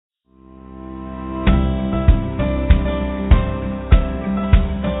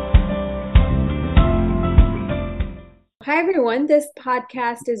Hi, everyone. This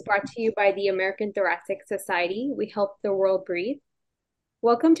podcast is brought to you by the American Thoracic Society. We help the world breathe.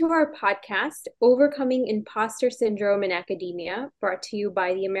 Welcome to our podcast, Overcoming Imposter Syndrome in Academia, brought to you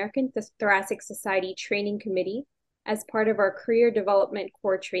by the American Thoracic Society Training Committee as part of our Career Development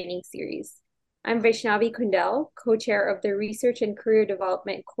Core Training Series. I'm Vaishnavi Kundal, co-chair of the Research and Career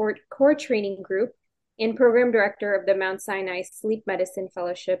Development Core Training Group and program director of the Mount Sinai Sleep Medicine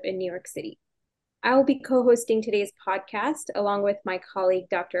Fellowship in New York City. I will be co-hosting today's podcast along with my colleague,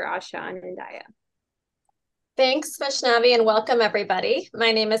 Dr. Asha Anandaya. Thanks, Vaishnavi, and welcome everybody.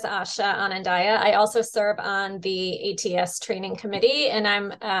 My name is Asha Anandaya. I also serve on the ATS training committee, and I'm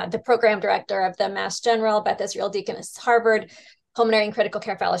the program director of the Mass General Beth Israel Deaconess Harvard Pulmonary and Critical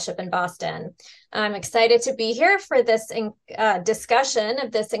Care Fellowship in Boston. I'm excited to be here for this discussion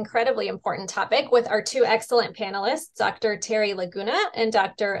of this incredibly important topic with our two excellent panelists, Dr. Terri Laguna and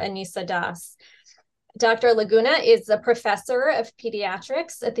Dr. Aneesa Das. Dr. Laguna is a professor of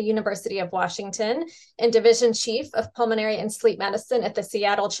pediatrics at the University of Washington and division chief of pulmonary and sleep medicine at the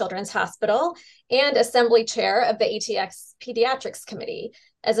Seattle Children's Hospital and assembly chair of the ATS Pediatrics Committee.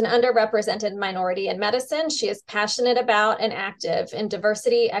 As an underrepresented minority in medicine, she is passionate about and active in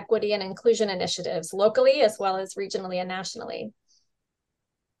diversity, equity, and inclusion initiatives locally as well as regionally and nationally.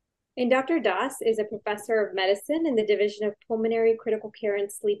 And Dr. Das is a professor of medicine in the Division of Pulmonary Critical Care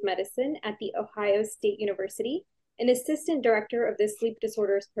and Sleep Medicine at The Ohio State University and assistant director of the Sleep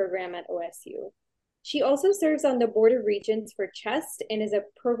Disorders Program at OSU. She also serves on the Board of Regents for CHEST and is a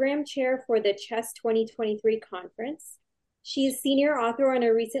program chair for the CHEST 2023 conference. She is senior author on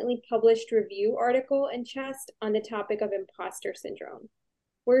a recently published review article in CHEST on the topic of imposter syndrome.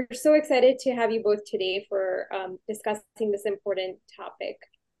 We're so excited to have you both today for discussing this important topic.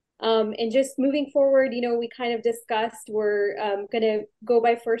 And just moving forward, we kind of discussed we're going to go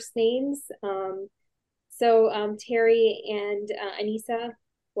by first names. So Terri and Aneesa,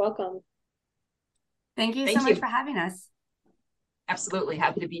 welcome. Thank you so much for having us. Absolutely.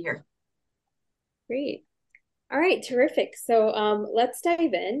 Happy to be here. Great. All right, terrific. So let's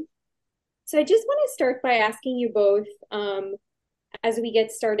dive in. So I just want to start by asking you both, as we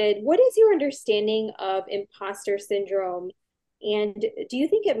get started, what is your understanding of imposter syndrome? And do you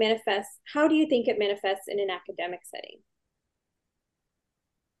think it manifests, how do you think it manifests in an academic setting?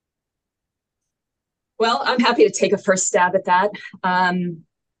 Well, I'm happy to take a first stab at that.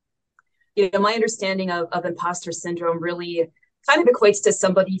 My understanding of imposter syndrome really kind of equates to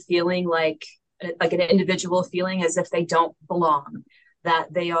somebody feeling like an individual feeling as if they don't belong,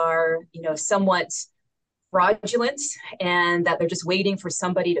 that they are, somewhat fraudulent and that they're just waiting for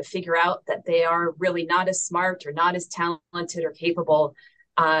somebody to figure out that they are really not as smart or not as talented or capable,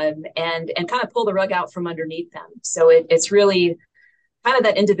 and kind of pull the rug out from underneath them. So it's really kind of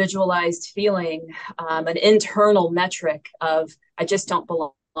that individualized feeling, an internal metric of I just don't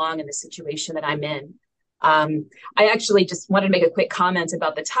belong in the situation that I'm in. I actually just wanted to make a quick comment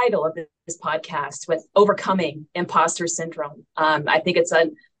about the title of this podcast with Overcoming Imposter Syndrome. I think it's a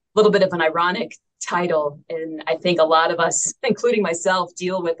little bit of an ironic title, and I think a lot of us, including myself,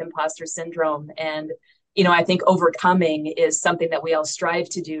 deal with imposter syndrome, and I think overcoming is something that we all strive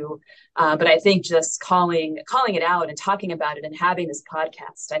to do, but I think just calling it out and talking about it and having this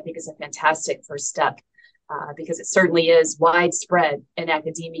podcast, I think, is a fantastic first step, because it certainly is widespread in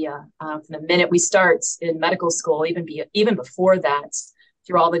academia, from the minute we start in medical school, even before that,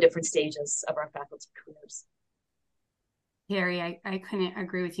 through all the different stages of our faculty careers. Terri, I couldn't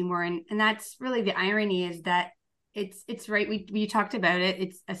agree with you more. And that's really the irony, is that it's right. We talked about it.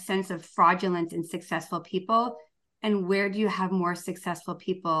 It's a sense of fraudulence in successful people. And where do you have more successful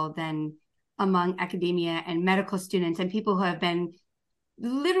people than among academia and medical students and people who have been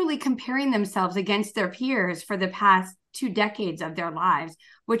literally comparing themselves against their peers for the past 2 decades of their lives,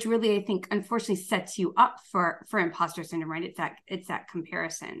 which really, I think, unfortunately sets you up for imposter syndrome, right? It's that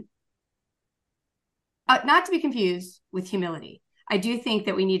comparison. Not to be confused with humility. I do think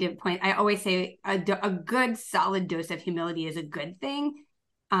that we need to point, I always say a good solid dose of humility is a good thing.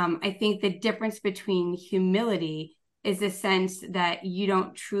 I think the difference between humility is the sense that you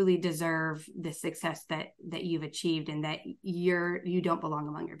don't truly deserve the success that you've achieved, and that you don't belong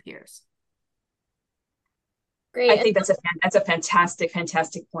among your peers. Great. I think that's a fantastic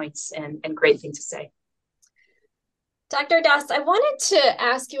point and great thing to say. Dr. Das, I wanted to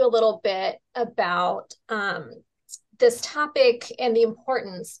ask you a little bit about this topic and the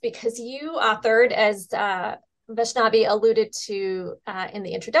importance, because you authored, as Vaishnavi alluded to in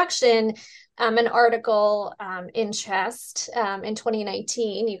the introduction, an article in CHEST in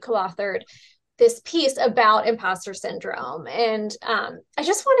 2019. You co-authored this piece about imposter syndrome. And I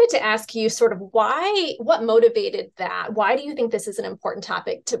just wanted to ask you sort of what motivated that? Why do you think this is an important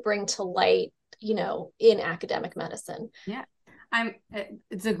topic to bring to light, in academic medicine? Yeah,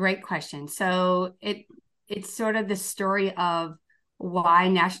 it's a great question. So it's sort of the story of why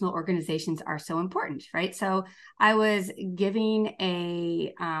national organizations are so important, right? So I was giving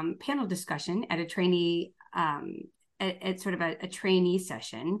a panel discussion at a trainee, at sort of a trainee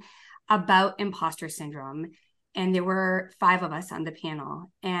session about imposter syndrome. And there were 5 of us on the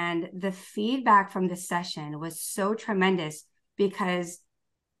panel. And the feedback from the session was so tremendous because,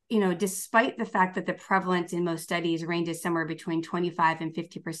 despite the fact that the prevalence in most studies ranges somewhere between 25 and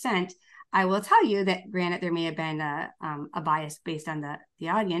 50%, I will tell you that, granted, there may have been a bias based on the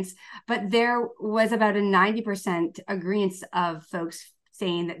audience, but there was about a 90% agreement of folks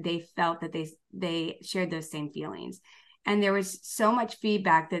saying that they felt that they shared those same feelings. And there was so much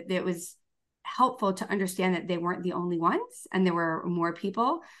feedback that it was helpful to understand that they weren't the only ones and there were more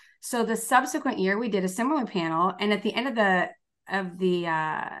people. So the subsequent year, we did a similar panel. And at the end of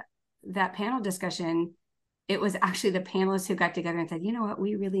that panel discussion, it was actually the panelists who got together and said, you know what,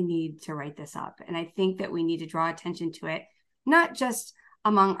 we really need to write this up. And I think that we need to draw attention to it, not just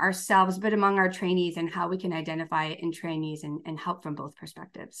among ourselves, but among our trainees and how we can identify it in trainees and help from both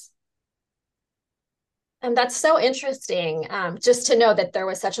perspectives. And that's so interesting, just to know that there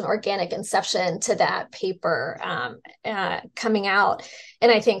was such an organic inception to that paper coming out.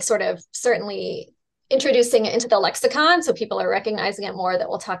 And I think sort of certainly introducing it into the lexicon so people are recognizing it more, that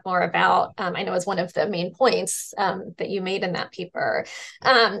we'll talk more about, I know is one of the main points that you made in that paper.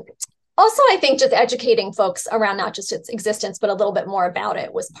 Also, I think just educating folks around not just its existence, but a little bit more about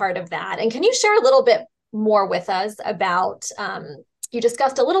it was part of that. And can you share a little bit more with us about, you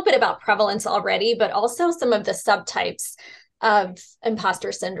discussed a little bit about prevalence already, but also some of the subtypes of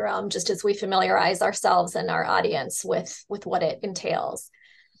imposter syndrome, just as we familiarize ourselves and our audience with what it entails.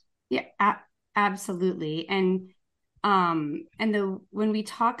 Yeah, absolutely. And when we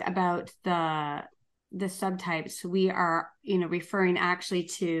talk about the subtypes, we are, referring actually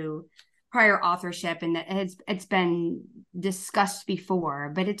to prior authorship, and that it's been discussed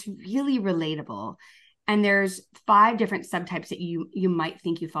before, but it's really relatable. And there's 5 different subtypes that you might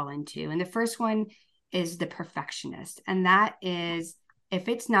think you fall into. And the first one is the perfectionist. And that is, if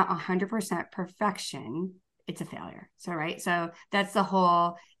it's not 100% perfection, it's a failure. So, right. So that's the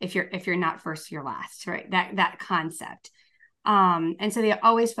whole, if you're not first, you're last, right? That concept. And so they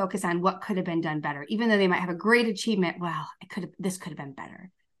always focus on what could have been done better, even though they might have a great achievement. Well, this could have been better.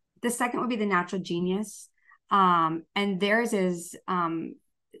 The second would be the natural genius. And theirs is,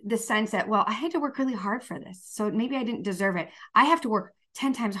 the sense that, well, I had to work really hard for this, so maybe I didn't deserve it. I have to work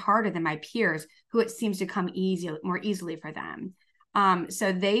 10 times harder than my peers, who it seems to come more easily for them.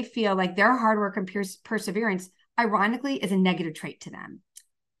 So they feel like their hard work and perseverance, ironically, is a negative trait to them.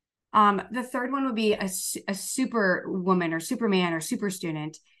 The third one would be a super woman or superman or super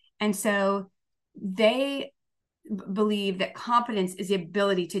student. And so they believe that competence is the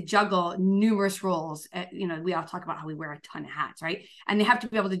ability to juggle numerous roles. We all talk about how we wear a ton of hats, right? And they have to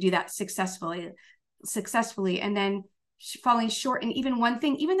be able to do that successfully. And then falling short in even one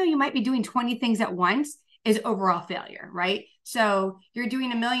thing, even though you might be doing 20 things at once, is overall failure, right? So you're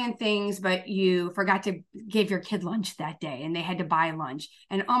doing a million things, but you forgot to give your kid lunch that day and they had to buy lunch.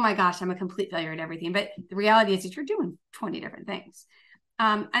 And oh my gosh, I'm a complete failure at everything. But the reality is that you're doing 20 different things.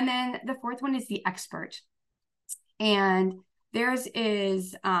 And then the fourth one is the expert. And theirs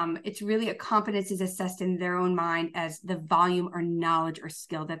is, it's really a competence is assessed in their own mind as the volume or knowledge or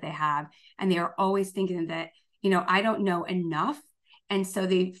skill that they have. And they are always thinking that, I don't know enough. And so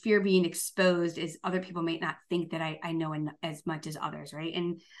they fear being exposed as other people may not think that I know as much as others, right?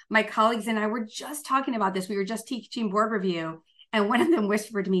 And my colleagues and I were just talking about this. We were just teaching board review. And one of them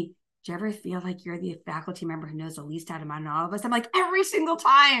whispered to me, do you ever feel like you're the faculty member who knows the least out of all of us? I'm like, every single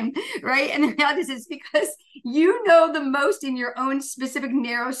time, right? And the reality is because you know the most in your own specific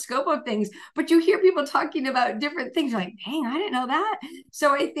narrow scope of things, but you hear people talking about different things. You're like, dang, I didn't know that.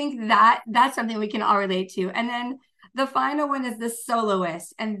 So I think that's something we can all relate to. And then the final one is the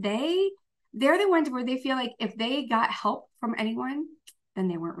soloist. And they're the ones where they feel like if they got help from anyone, then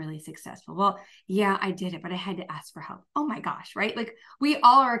they weren't really successful. Well, yeah, I did it, but I had to ask for help. Oh my gosh, right? Like we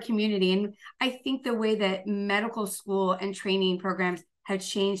all are a community. And I think the way that medical school and training programs have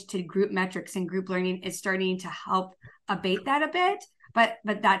changed to group metrics and group learning is starting to help abate that a bit. But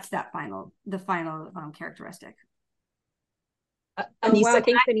that's the final characteristic. Aneesa,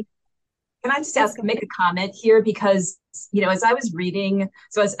 can I just make a comment here? Because, as I was reading,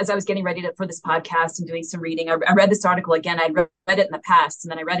 so as I was getting ready for this podcast and doing some reading, I read this article again. I'd read it in the past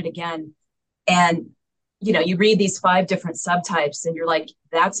and then I read it again. And, you know, you read these 5 different subtypes and you're like,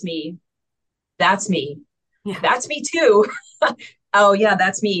 that's me. That's me. Yeah. That's me too. Oh yeah,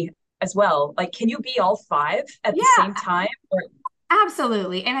 that's me as well. Like, can you be all 5 at the same time? Or...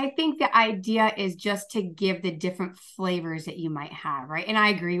 Absolutely. And I think the idea is just to give the different flavors that you might have, right? And I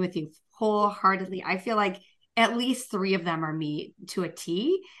agree with you wholeheartedly. I feel like at least 3 of them are me to a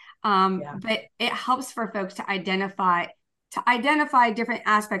T. But it helps for folks to identify different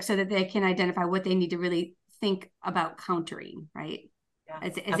aspects so that they can identify what they need to really think about countering, right? Yeah,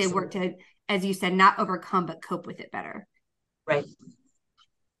 as they work to, as you said, not overcome, but cope with it better. Right.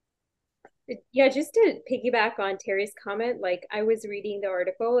 Yeah, just to piggyback on Terri's comment, like I was reading the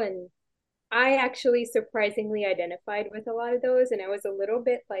article and I actually surprisingly identified with a lot of those. And I was a little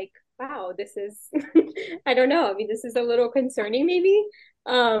bit like, wow, this is, I don't know. I mean, this is a little concerning maybe.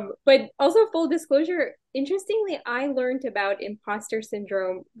 But also full disclosure, interestingly, I learned about imposter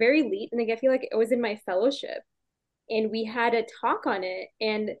syndrome very late. And like, I feel like it was in my fellowship and we had a talk on it.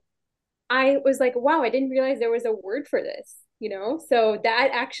 And I was like, wow, I didn't realize there was a word for this, you know? So that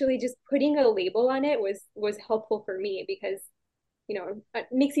actually just putting a label on it was helpful for me because, you know, it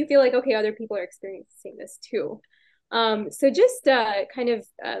makes you feel like, okay, other people are experiencing this too. So just kind of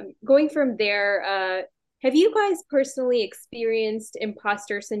going from there, have you guys personally experienced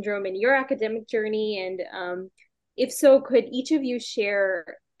imposter syndrome in your academic journey? And if so, could each of you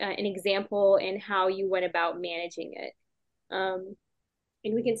share an example and how you went about managing it?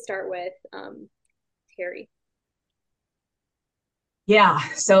 And we can start with Terri. Yeah,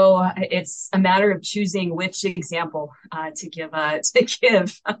 so it's a matter of choosing which example to give. To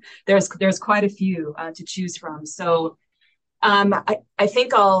give, there's quite a few to choose from. So I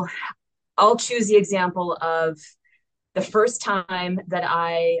think I'll choose the example of the first time that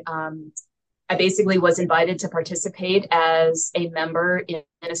I basically was invited to participate as a member in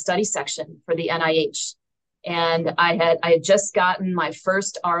a study section for the NIH. And I had just gotten my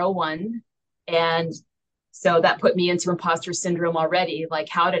first R01, and so that put me into imposter syndrome already. Like,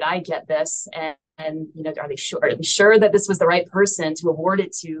 how did I get this? And you know, are they sure that this was the right person to award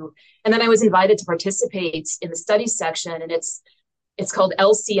it to? And then I was invited to participate in the study section, and it's called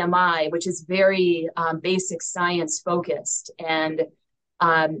LCMI, which is very basic science focused. And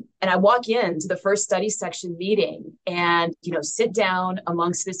I walk into the first study section meeting and, you know, sit down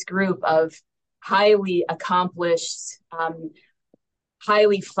amongst this group of highly accomplished,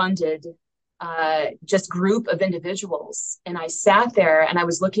 highly funded, just group of individuals. And I sat there and I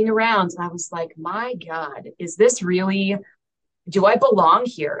was looking around and I was like, my God, is this really, do I belong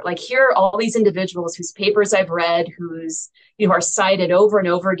here? Like, here are all these individuals whose papers I've read, whose, you know, are cited over and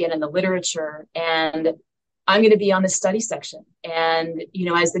over again in the literature. And I'm going to be on the study section. And, you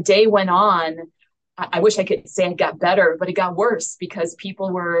know, as the day went on, I wish I could say it got better, but it got worse because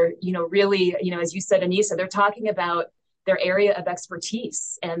people were, you know, really, you know, as you said, Aneesa, they're talking about their area of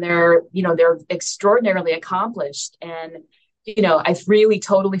expertise and they're, you know, they're extraordinarily accomplished. And, you know, I really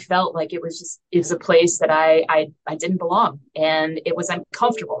totally felt like it was a place that I didn't belong. And it was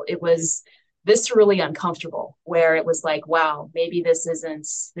uncomfortable. It was viscerally uncomfortable, where it was like, wow, maybe this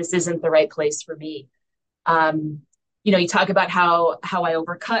isn't the right place for me. You know, you talk about how I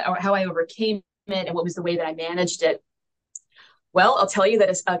overcame it and what was the way that I managed it. Well, I'll tell you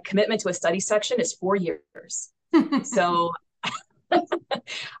that a commitment to a study section is 4 years. So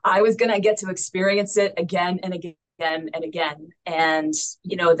I was going to get to experience it again and again and again. And,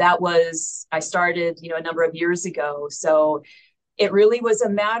 you know, I started, you know, a number of years ago. So it really was a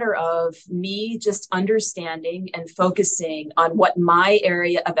matter of me just understanding and focusing on what my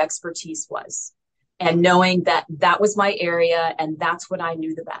area of expertise was and knowing that that was my area and that's what I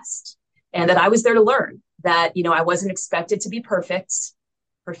knew the best. And that I was there to learn, that, you know, I wasn't expected to be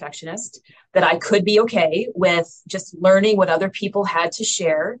perfectionist, that I could be okay with just learning what other people had to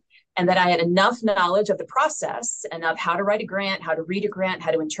share, and that I had enough knowledge of the process and of how to write a grant, how to read a grant,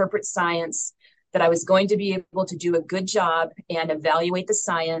 how to interpret science, that I was going to be able to do a good job and evaluate the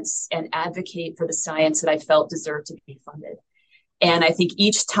science and advocate for the science that I felt deserved to be funded. And I think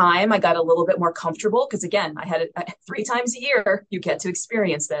each time I got a little bit more comfortable, because again, I had it 3 times a year, you get to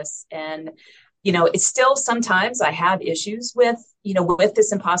experience this. And, you know, it's still sometimes I have issues with, you know, with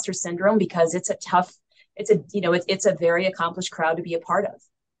this imposter syndrome, because it's a very accomplished crowd to be a part of.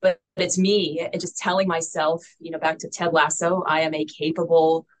 But it's me and just telling myself, you know, back to Ted Lasso, I am a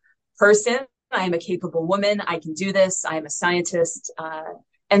capable person. I am a capable woman. I can do this. I am a scientist.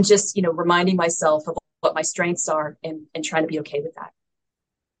 And just, you know, reminding myself of what my strengths are and trying to be okay with that.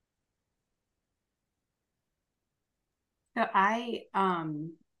 So I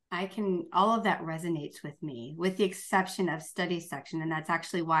can, all of that resonates with me, with the exception of study section. And that's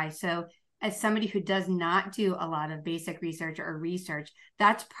actually why. So as somebody who does not do a lot of basic research or research,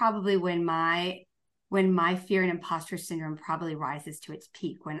 that's probably when my fear and imposter syndrome probably rises to its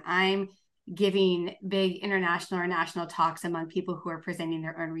peak, when I'm giving big international or national talks among people who are presenting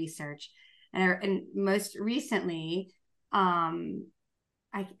their own research. And most recently, I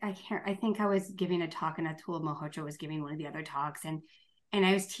think I was giving a talk, and Atul Malhotra was giving one of the other talks, and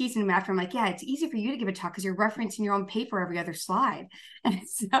I was teasing him after. I'm like, yeah, it's easy for you to give a talk because you're referencing your own paper every other slide. And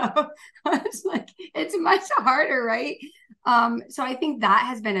so I was like, it's much harder, right? So I think that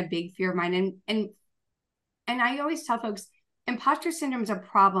has been a big fear of mine. And I always tell folks, imposter syndrome is a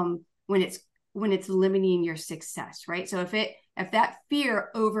problem when it's limiting your success, right? So if that fear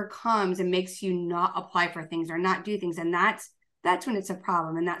overcomes and makes you not apply for things or not do things, and that's when it's a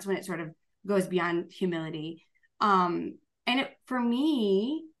problem, and that's when it sort of goes beyond humility. For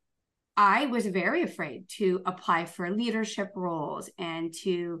me, I was very afraid to apply for leadership roles and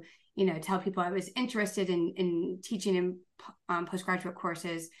to, tell people I was interested in teaching in postgraduate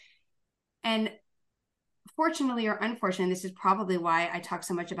courses. And fortunately or unfortunately, this is probably why I talk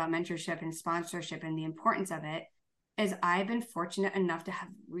so much about mentorship and sponsorship and the importance of it, is I've been fortunate enough to have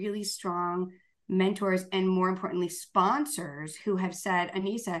really strong mentors and, more importantly, sponsors who have said,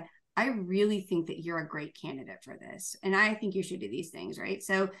 Aneesa, I really think that you're a great candidate for this, and I think you should do these things, right?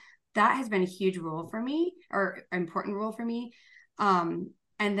 So that has been a huge role for me, or important role for me. And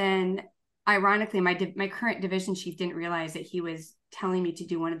then ironically, my current division chief didn't realize that he was telling me to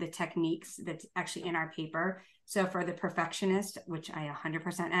do one of the techniques that's actually in our paper. So for the perfectionist, which I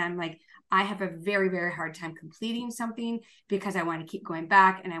 100% am, like, I have a very, very hard time completing something because I want to keep going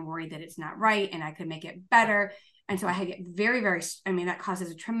back, and I'm worried that it's not right and I could make it better. And so I get very, very, that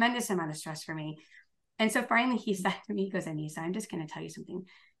causes a tremendous amount of stress for me. And so finally he said to me, he goes, Aneesa, I'm just going to tell you something.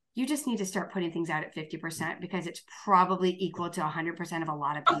 You just need to start putting things out at 50% because it's probably equal to 100% of a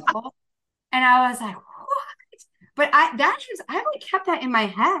lot of people. And I was like, what? But I really kept that in my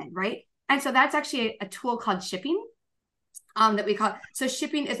head, right? And so that's actually a tool called shipping. That we call. So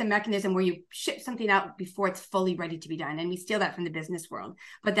shipping is a mechanism where you ship something out before it's fully ready to be done. And we steal that from the business world,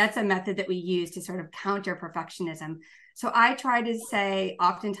 but that's a method that we use to sort of counter perfectionism. So I try to say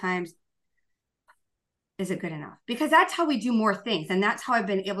oftentimes, is it good enough? Because that's how we do more things. And that's how I've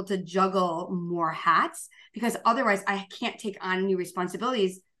been able to juggle more hats, because otherwise I can't take on new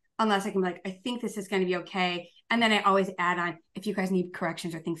responsibilities unless I can be like, I think this is going to be okay. And then I always add on, if you guys need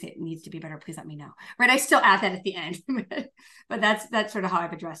corrections or things that needs to be better, please let me know. Right? I still add that at the end, but that's sort of how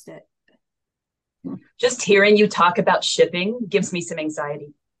I've addressed it. Just hearing you talk about shipping gives me some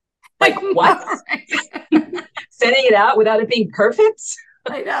anxiety. Like, what? Sending it out without it being perfect?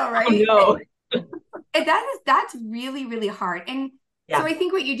 I know, right? Oh, no. That's really, really hard. And yeah. So I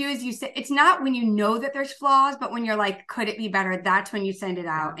think what you do is you say, it's not when you know that there's flaws, but when you're like, could it be better? That's when you send it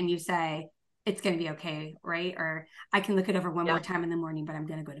out and you say, it's going to be okay, right? Or I can look it over one more time in the morning, but I'm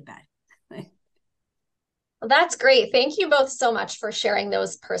going to go to bed. Well, that's great. Thank you both so much for sharing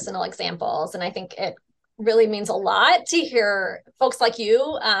those personal examples. And I think it really means a lot to hear folks like you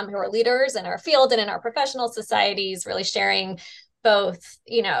who are leaders in our field and in our professional societies really sharing both,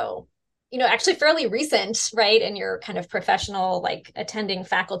 actually fairly recent, right, in your kind of professional, like attending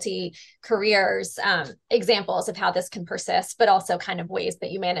faculty careers, examples of how this can persist, but also kind of ways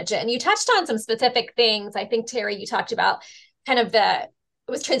that you manage it. And you touched on some specific things. I think, Terri, you talked about kind of it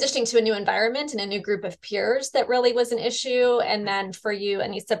was transitioning to a new environment and a new group of peers that really was an issue. And then for you,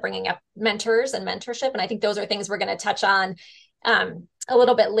 Aneesa, bringing up mentors and mentorship. And I think those are things we're going to touch on a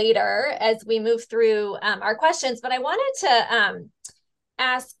little bit later as we move through our questions. But I wanted to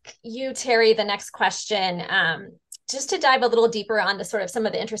ask you, Terri, the next question, just to dive a little deeper onto sort of some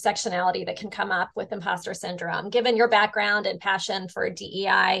of the intersectionality that can come up with imposter syndrome. Given your background and passion for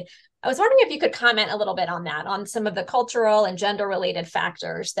DEI, I was wondering if you could comment a little bit on that, on some of the cultural and gender-related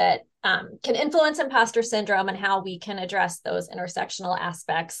factors that can influence imposter syndrome and how we can address those intersectional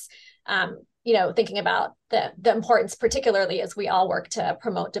aspects, thinking about the importance, particularly as we all work to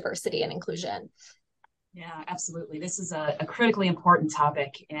promote diversity and inclusion. Yeah, absolutely. This is a critically important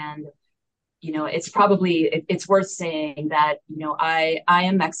topic. And, it's worth saying that, I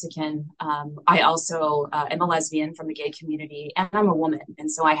am Mexican. I also am a lesbian from the gay community, and I'm a woman.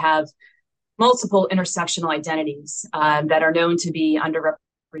 And so I have multiple intersectional identities that are known to be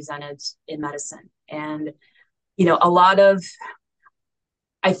underrepresented in medicine. And,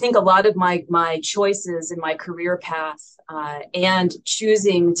 I think a lot of my choices in my career path and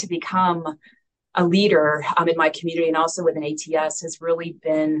choosing to become a leader in my community and also with an ATS has really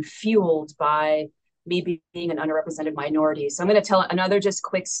been fueled by me being an underrepresented minority. So I'm going to tell another just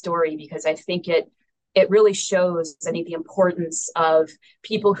quick story because I think it it really shows, I think, the importance of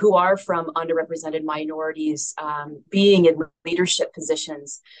people who are from underrepresented minorities being in leadership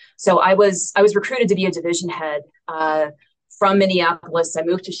positions. So I was recruited to be a division head from Minneapolis. I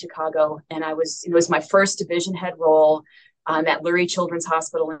moved to Chicago, and it was my first division head role at Lurie Children's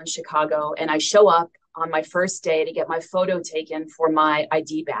Hospital in Chicago. And I show up on my first day to get my photo taken for my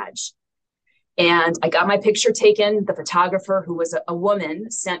ID badge. And I got my picture taken. The photographer, who was a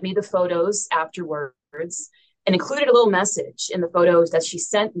woman, sent me the photos afterwards and included a little message in the photos that she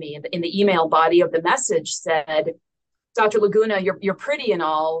sent me. In the email body of the message said, "Dr. Laguna, you're pretty and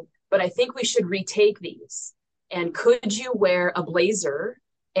all, but I think we should retake these. And could you wear a blazer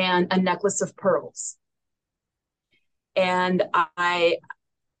and a necklace of pearls?" And I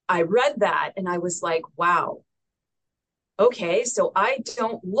read that and I was like, wow, okay, so I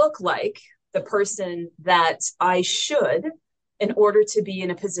don't look like the person that I should in order to be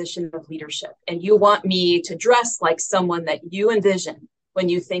in a position of leadership. And you want me to dress like someone that you envision when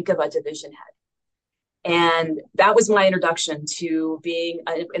you think of a division head. And that was my introduction to being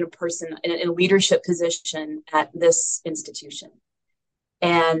in a leadership position at this institution.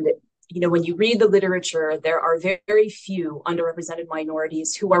 And when you read the literature, there are very few underrepresented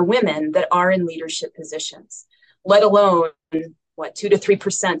minorities who are women that are in leadership positions, let alone 2 to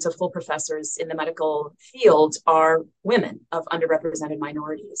 3% of full professors in the medical field are women of underrepresented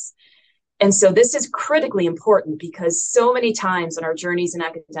minorities. And so this is critically important because so many times in our journeys in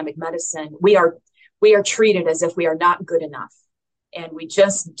academic medicine, we are treated as if we are not good enough. And we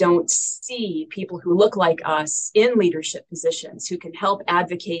just don't see people who look like us in leadership positions who can help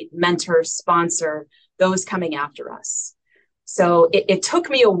advocate, mentor, sponsor those coming after us. So it took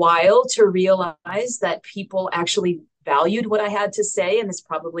me a while to realize that people actually valued what I had to say. And this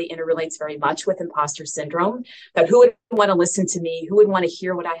probably interrelates very much with imposter syndrome, that who would want to listen to me? Who would want to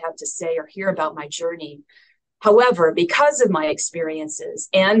hear what I have to say or hear about my journey? However, because of my experiences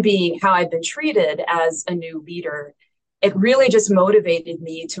and being how I've been treated as a new leader, it really just motivated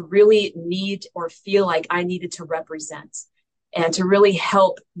me to really need or feel like I needed to represent and to really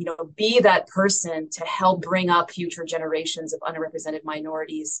help, be that person to help bring up future generations of underrepresented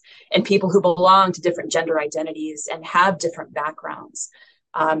minorities and people who belong to different gender identities and have different backgrounds.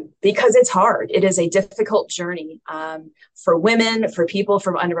 Because it's hard. It is a difficult journey for women, for people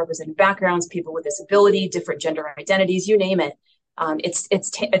from underrepresented backgrounds, people with disability, different gender identities, you name it.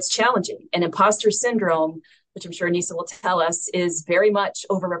 It's challenging. And imposter syndrome, which I'm sure Aneesa will tell us, is very much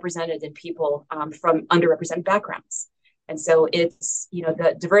overrepresented in people from underrepresented backgrounds. And so it's,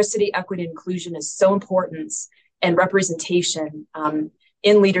 the diversity, equity, and inclusion is so important, and representation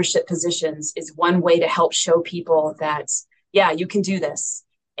in leadership positions is one way to help show people that, yeah, you can do this.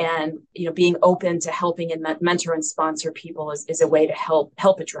 And, being open to helping and mentor and sponsor people is a way to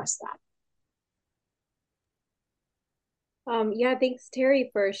help address that. Yeah, thanks,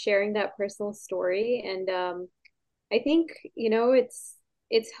 Terri, for sharing that personal story. And I think,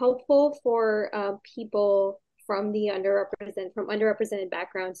 it's helpful for people from underrepresented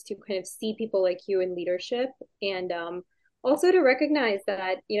backgrounds to kind of see people like you in leadership, and also to recognize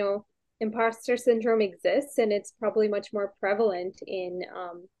that, imposter syndrome exists, and it's probably much more prevalent in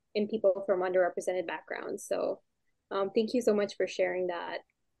people from underrepresented backgrounds. So thank you so much for sharing that.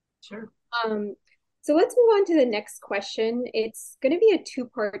 Sure. So let's move on to the next question. It's going to be a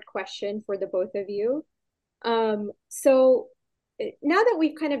two-part question for the both of you. So now that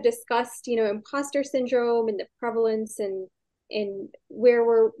we've kind of discussed, imposter syndrome and the prevalence and where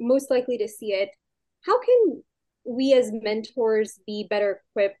we're most likely to see it, how can we as mentors be better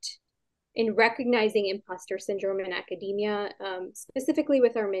equipped in recognizing imposter syndrome in academia, specifically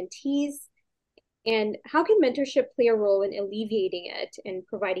with our mentees? And how can mentorship play a role in alleviating it and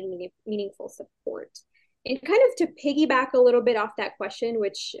providing meaningful support? And kind of to piggyback a little bit off that question,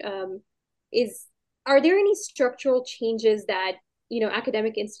 which is, are there any structural changes that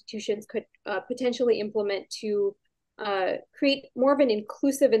academic institutions could potentially implement to create more of an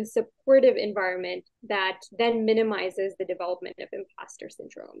inclusive and supportive environment that then minimizes the development of imposter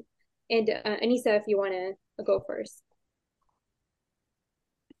syndrome? And Aneesa, if you want to go first.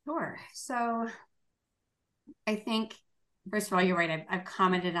 Sure. So I think, first of all, you're right. I've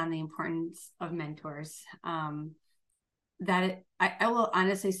commented on the importance of mentors. I will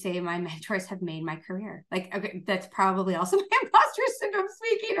honestly say my mentors have made my career. Like, okay, that's probably also my imposter syndrome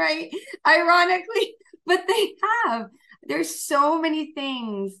speaking, right? Ironically, but they have. There's so many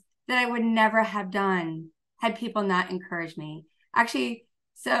things that I would never have done had people not encouraged me. Actually,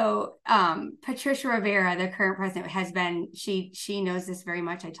 so Patricia Rivera, the current president, has been, she knows this very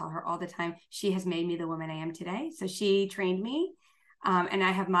much. I tell her all the time, she has made me the woman I am today. So she trained me. And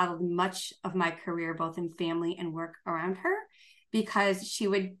I have modeled much of my career, both in family and work, around her, because she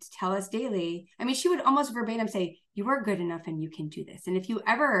would tell us daily. I mean, she would almost verbatim say, you are good enough and you can do this. And if you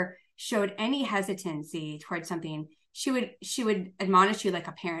ever showed any hesitancy towards something, she would admonish you like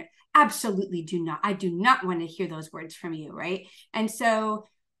a parent. Absolutely do not. I do not want to hear those words from you. Right. And so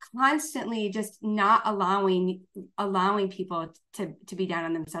constantly just not allowing people to be down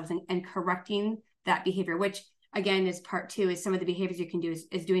on themselves, and correcting that behavior, which again is part two, is some of the behaviors you can do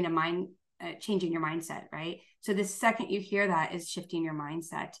is doing changing your mindset, right? So the second you hear that is shifting your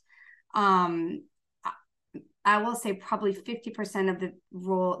mindset. I will say probably 50% of the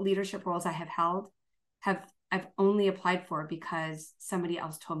leadership roles I have held I've only applied for because somebody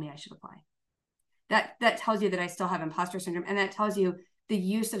else told me I should apply. That tells you that I still have imposter syndrome, and that tells you the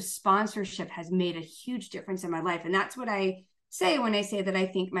use of sponsorship has made a huge difference in my life. And that's what I say when I say that I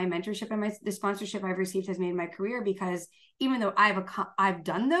think my mentorship and the sponsorship I've received has made my career, because even though I've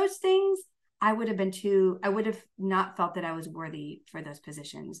done those things, I would have not felt that I was worthy for those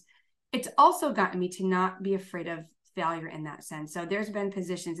positions. It's also gotten me to not be afraid of failure in that sense. So there's been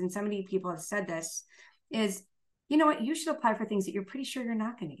positions, and so many people have said this, is, you know what, you should apply for things that you're pretty sure you're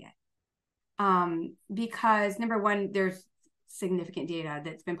not going to get. Because number one, there's significant data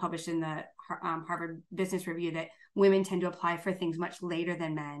that's been published in the Harvard Business Review that women tend to apply for things much later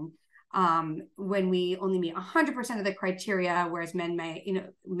than men. When we only meet 100% of the criteria, whereas men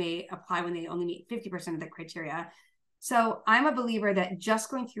may apply when they only meet 50% of the criteria. So I'm a believer that just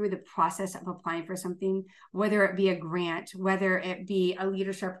going through the process of applying for something, whether it be a grant, whether it be a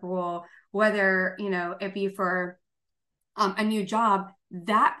leadership role, whether it be for a new job,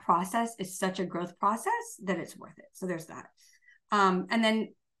 that process is such a growth process that it's worth it. So there's that. And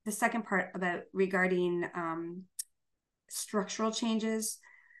then the second part regarding structural changes,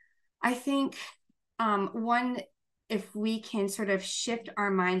 I think one, if we can sort of shift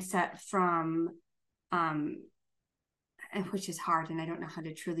our mindset from, and which is hard, and I don't know how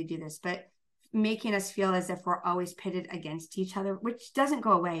to truly do this, but making us feel as if we're always pitted against each other, which doesn't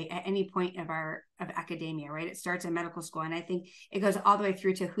go away at any point of academia, right? It starts in medical school, and I think it goes all the way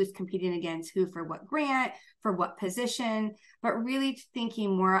through to who's competing against who for what grant, for what position, but really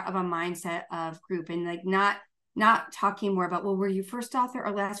thinking more of a mindset of group, and like not talking more about, well, were you first author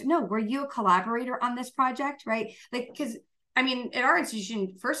or last? No, were you a collaborator on this project, right? Like, because I mean, at our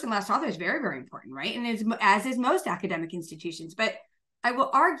institution, first and last author is very, very important, right? And as is most academic institutions. But I will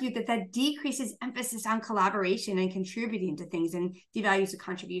argue that decreases emphasis on collaboration and contributing to things, and devalues the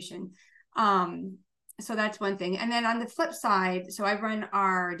contribution. So that's one thing. And then on the flip side, so I run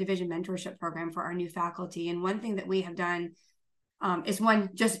our division mentorship program for our new faculty. And one thing that we have done is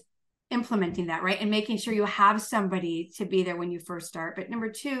just implementing that, right? And making sure you have somebody to be there when you first start. But number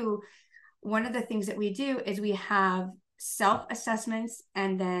two, one of the things that we do is we have self-assessments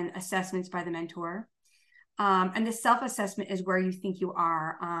and then assessments by the mentor. And the self-assessment is where you think you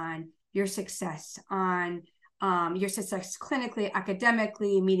are on your success, clinically,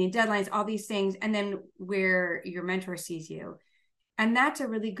 academically, meeting deadlines, all these things, and then where your mentor sees you. And that's a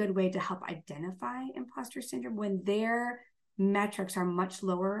really good way to help identify imposter syndrome when their metrics are much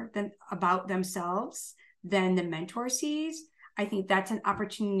lower than about themselves than the mentor sees. I think that's an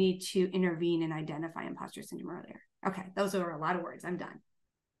opportunity to intervene and identify imposter syndrome earlier. Okay, those are a lot of words. I'm done.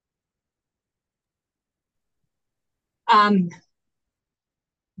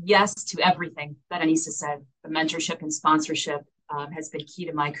 Yes to everything that Aneesa said. The mentorship and sponsorship has been key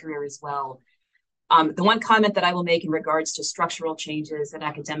to my career as well. The one comment that I will make in regards to structural changes that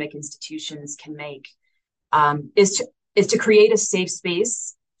academic institutions can make is to create a safe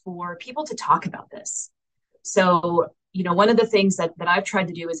space for people to talk about this. So, one of the things that I've tried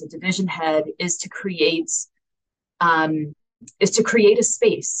to do as a division head is to create a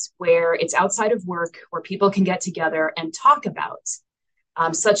space where it's outside of work, where people can get together and talk about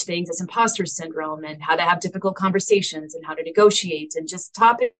such things as imposter syndrome and how to have difficult conversations and how to negotiate, and just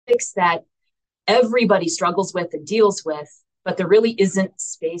topics that everybody struggles with and deals with, but there really isn't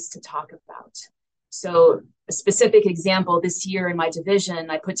space to talk about. So a specific example, this year in my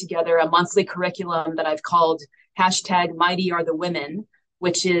division, I put together a monthly curriculum that I've called #MightyAreTheWomen,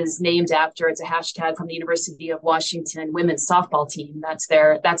 which is named after, it's a hashtag from the University of Washington women's softball team. That's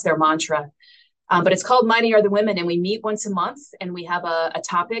their mantra. But it's called Mighty Are the Women, and we meet once a month, and we have a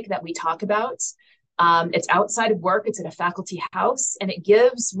topic that we talk about. It's outside of work, it's at a faculty house, and it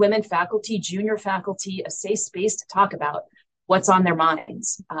gives women faculty, junior faculty, a safe space to talk about what's on their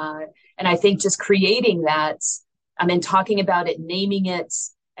minds. And I think just creating that, and talking about it, naming it,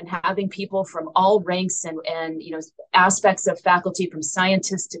 and having people from all ranks and aspects of faculty, from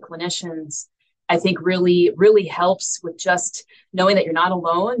scientists to clinicians, I think really, really helps with just knowing that you're not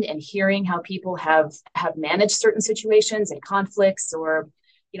alone and hearing how people have managed certain situations and conflicts. Or,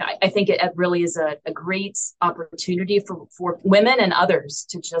 I think it really is a great opportunity for women and others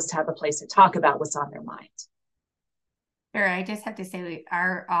to just have a place to talk about what's on their mind. Sure. I just have to say,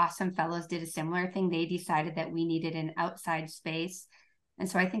 our awesome fellows did a similar thing. They decided that we needed an outside space. And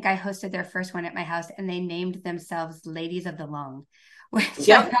so I think I hosted their first one at my house, and they named themselves Ladies of the Lung, which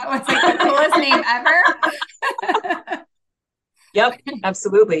I thought was like the coolest name ever. Yep,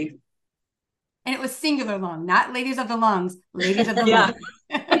 absolutely. And it was singular lung, not Ladies of the Lungs, Ladies of the Lung.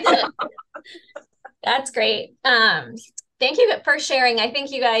 That's great. Thank you for sharing. I think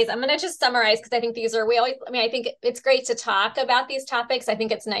you guys, I'm going to just summarize because I think I think it's great to talk about these topics. I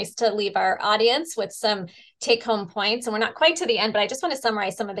think it's nice to leave our audience with some take home points, and we're not quite to the end, but I just want to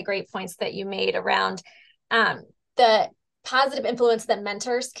summarize some of the great points that you made around the positive influence that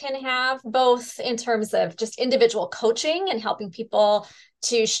mentors can have, both in terms of just individual coaching and helping people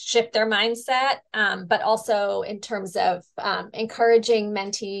to shift their mindset, but also in terms of encouraging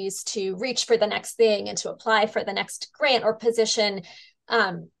mentees to reach for the next thing and to apply for the next grant or position,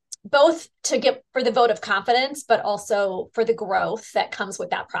 both to get for the vote of confidence, but also for the growth that comes with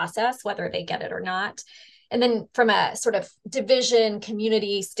that process, whether they get it or not. And then from a sort of division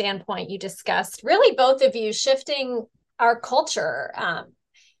community standpoint, you discussed really both of you shifting our culture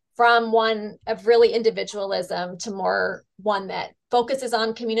from one of really individualism to more one that focuses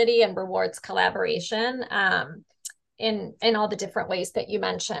on community and rewards collaboration in all the different ways that you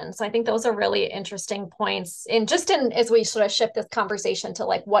mentioned. So I think those are really interesting points. And as we sort of shift this conversation to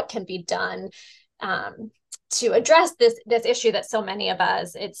like what can be done to address this issue that so many of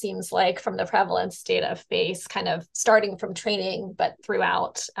us, it seems like from the prevalence data face, kind of starting from training, but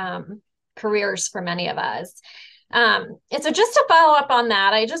throughout careers for many of us. And so just to follow up on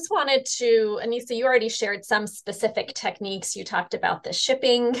that, I just wanted to, Aneesa, you already shared some specific techniques. You talked about the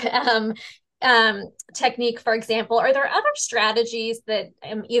shipping technique, for example. Are there other strategies that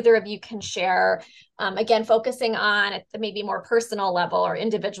either of you can share, again, focusing on at the maybe more personal level or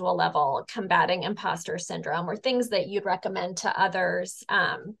individual level, combating imposter syndrome, or things that you'd recommend to others,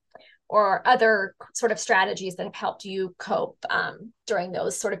 or other sort of strategies that have helped you cope during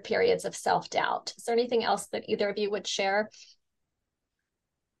those sort of periods of self-doubt? Is there anything else that either of you would share?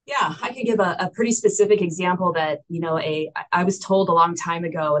 Yeah, I could give a pretty specific example that, I was told a long time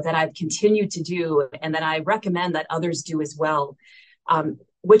ago that I've continued to do, and that I recommend that others do as well,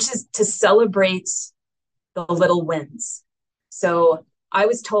 which is to celebrate the little wins. So I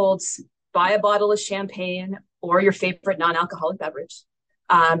was told, buy a bottle of champagne or your favorite non-alcoholic beverage,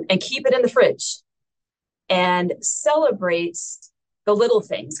 and keep it in the fridge and celebrate the little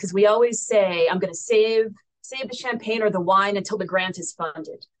things. Because we always say, I'm going to save the champagne or the wine until the grant is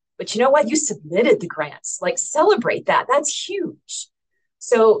funded. But you know what? You submitted the grants. Like, celebrate that. That's huge.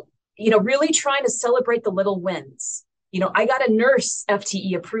 So, really trying to celebrate the little wins. I got a nurse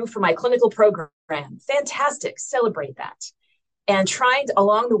FTE approved for my clinical program. Fantastic. Celebrate that. And trying to,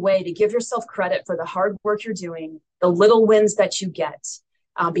 along the way, to give yourself credit for the hard work you're doing, the little wins that you get,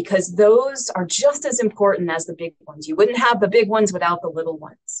 because those are just as important as the big ones. You wouldn't have the big ones without the little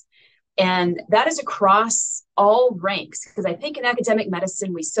ones. And that is across all ranks, because I think in academic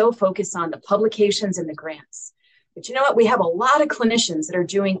medicine, we so focus on the publications and the grants. But you know what? We have a lot of clinicians that are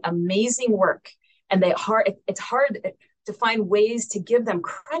doing amazing work, and it's hard to find ways to give them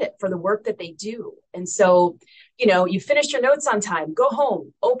credit for the work that they do. And so, you finished your notes on time, go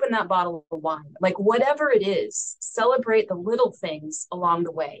home, open that bottle of wine, like whatever it is, celebrate the little things along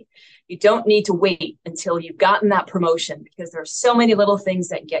the way. You don't need to wait until you've gotten that promotion, because there are so many little things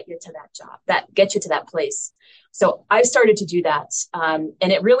that get you to that job, that get you to that place. So I've started to do that. And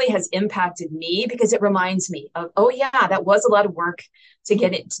it really has impacted me, because it reminds me of, oh yeah, that was a lot of work to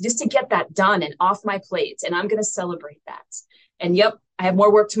get that done and off my plate. And I'm going to celebrate that. And yep, I have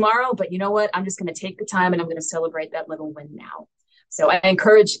more work tomorrow, but you know what? I'm just going to take the time and I'm going to celebrate that little win now. So I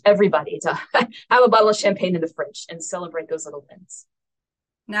encourage everybody to have a bottle of champagne in the fridge and celebrate those little wins.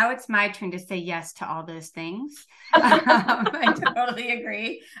 Now it's my turn to say yes to all those things. I totally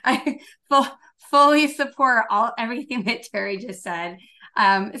agree. I fully support everything that Terri just said.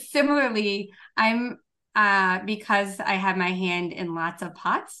 Similarly, I'm because I have my hand in lots of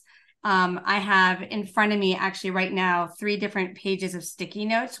pots. I have in front of me actually right now 3 different pages of sticky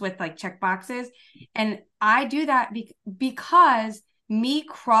notes with like check boxes. And I do that because me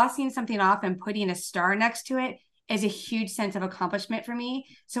crossing something off and putting a star next to it is a huge sense of accomplishment for me.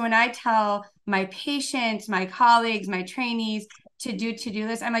 So when I tell my patients, my colleagues, my trainees to do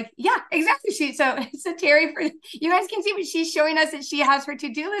list. I'm like, yeah, exactly. So Terri, you guys can see, but she's showing us that she has her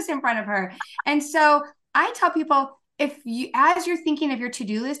to-do list in front of her. And so I tell people, if you, as you're thinking of your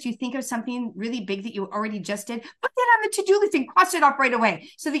to-do list, you think of something really big that you already just did, put that on the to-do list and cross it off right away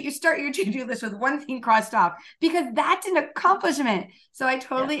so that you start your to-do list with one thing crossed off, because that's an accomplishment. So I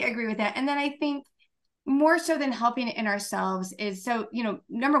totally agree with that. And then I think more so than helping it in ourselves is, so,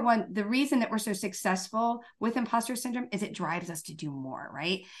 number one, the reason that we're so successful with imposter syndrome is it drives us to do more,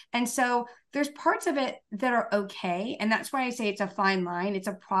 right? And so there's parts of it that are okay. And that's why I say it's a fine line. It's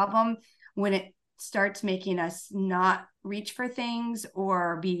a problem when it starts making us not reach for things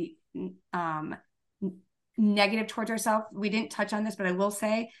or be negative towards ourselves. We didn't touch on this, but I will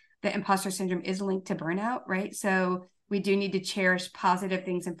say that imposter syndrome is linked to burnout, right? So we do need to cherish positive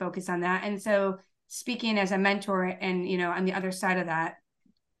things and focus on that. And so speaking as a mentor and, on the other side of that,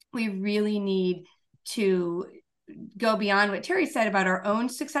 we really need to go beyond what Terri said about our own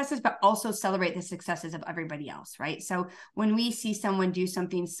successes, but also celebrate the successes of everybody else, right? So when we see someone do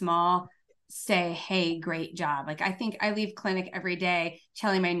something small, say, hey, great job. Like, I think I leave clinic every day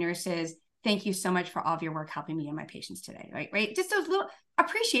telling my nurses, thank you so much for all of your work helping me and my patients today, right? Just those little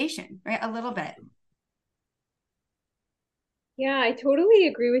appreciation, right? A little bit. Yeah, I totally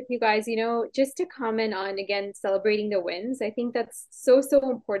agree with you guys. Just to comment on, again, celebrating the wins, I think that's so,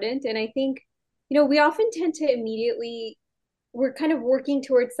 so important. And I think, we often tend to we're kind of working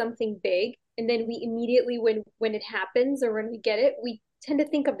towards something big. And then we immediately, when it happens or when we get it, we tend to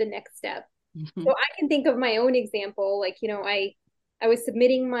think of the next step. Mm-hmm. So I can think of my own example. Like, I was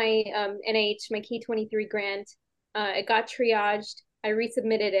submitting my NIH, my K-23 grant. It got triaged. I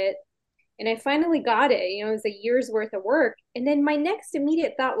resubmitted it. And I finally got it. It was a year's worth of work. And then my next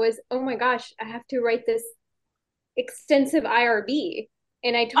immediate thought was, oh my gosh, I have to write this extensive IRB.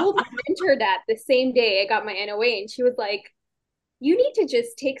 And I told my mentor that the same day I got my NOA. And she was like, you need to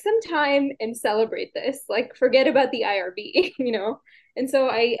just take some time and celebrate this. Like, forget about the IRB, And so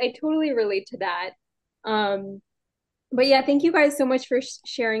I totally relate to that. But yeah, thank you guys so much for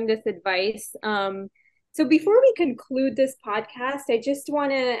sharing this advice. So before we conclude this podcast, I just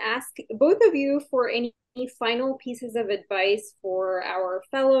want to ask both of you for any final pieces of advice for our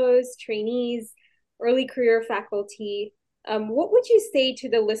fellows, trainees, early career faculty. What would you say to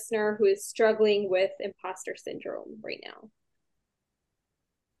the listener who is struggling with imposter syndrome right now?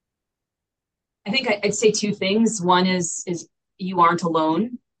 I think I'd say two things. One is you aren't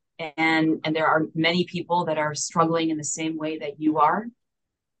alone, and there are many people that are struggling in the same way that you are.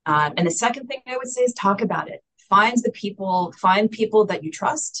 And the second thing I would say is talk about it. Find people that you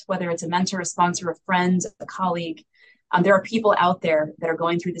trust, whether it's a mentor, a sponsor, a friend, a colleague. There are people out there that are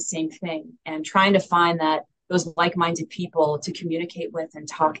going through the same thing, and trying to find those like-minded people to communicate with and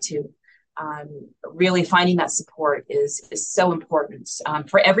talk to. Really finding that support is so important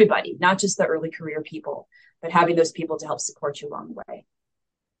for everybody, not just the early career people, but having those people to help support you along the way.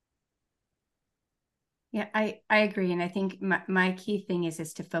 Yeah, I agree. And I think my key thing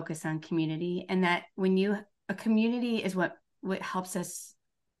is to focus on community, and that a community is what helps us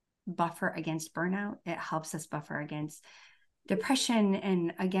buffer against burnout. It helps us buffer against depression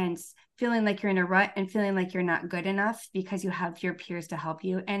and against feeling like you're in a rut and feeling like you're not good enough, because you have your peers to help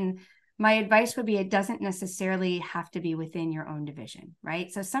you. And my advice would be, it doesn't necessarily have to be within your own division,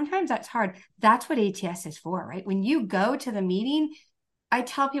 right? So sometimes that's hard. That's what ATS is for, right? When you go to the meeting, I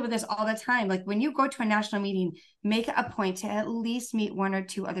tell people this all the time. Like, when you go to a national meeting, make it a point to at least meet one or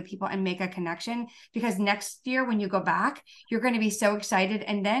two other people and make a connection, because next year when you go back, you're going to be so excited.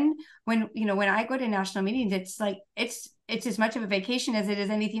 And then when I go to national meetings, it's like, it's as much of a vacation as it is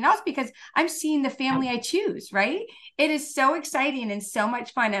anything else, because I'm seeing the family I choose, right? It is so exciting and so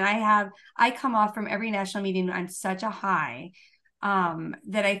much fun. And I come off from every national meeting on such a high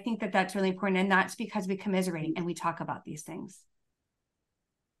that I think that that's really important. And that's because we commiserate and we talk about these things.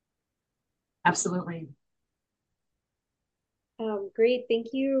 Absolutely. Great. Thank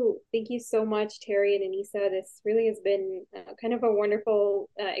you. Thank you so much, Terri and Aneesa. This really has been kind of a wonderful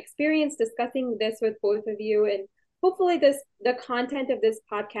experience discussing this with both of you. And hopefully the content of this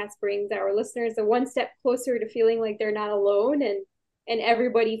podcast brings our listeners a one step closer to feeling like they're not alone, and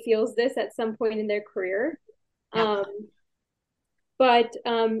everybody feels this at some point in their career. Yeah. But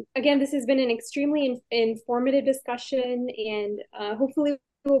again, this has been an extremely informative discussion, and hopefully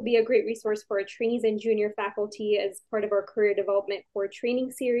will be a great resource for our trainees and junior faculty as part of our career development core training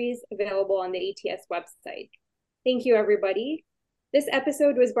series available on the ATS website. Thank you, everybody. This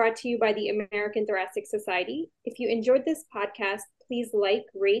episode was brought to you by the American Thoracic Society. If you enjoyed this podcast, please like,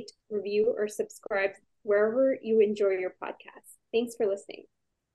 rate, review, or subscribe wherever you enjoy your podcast. Thanks for listening.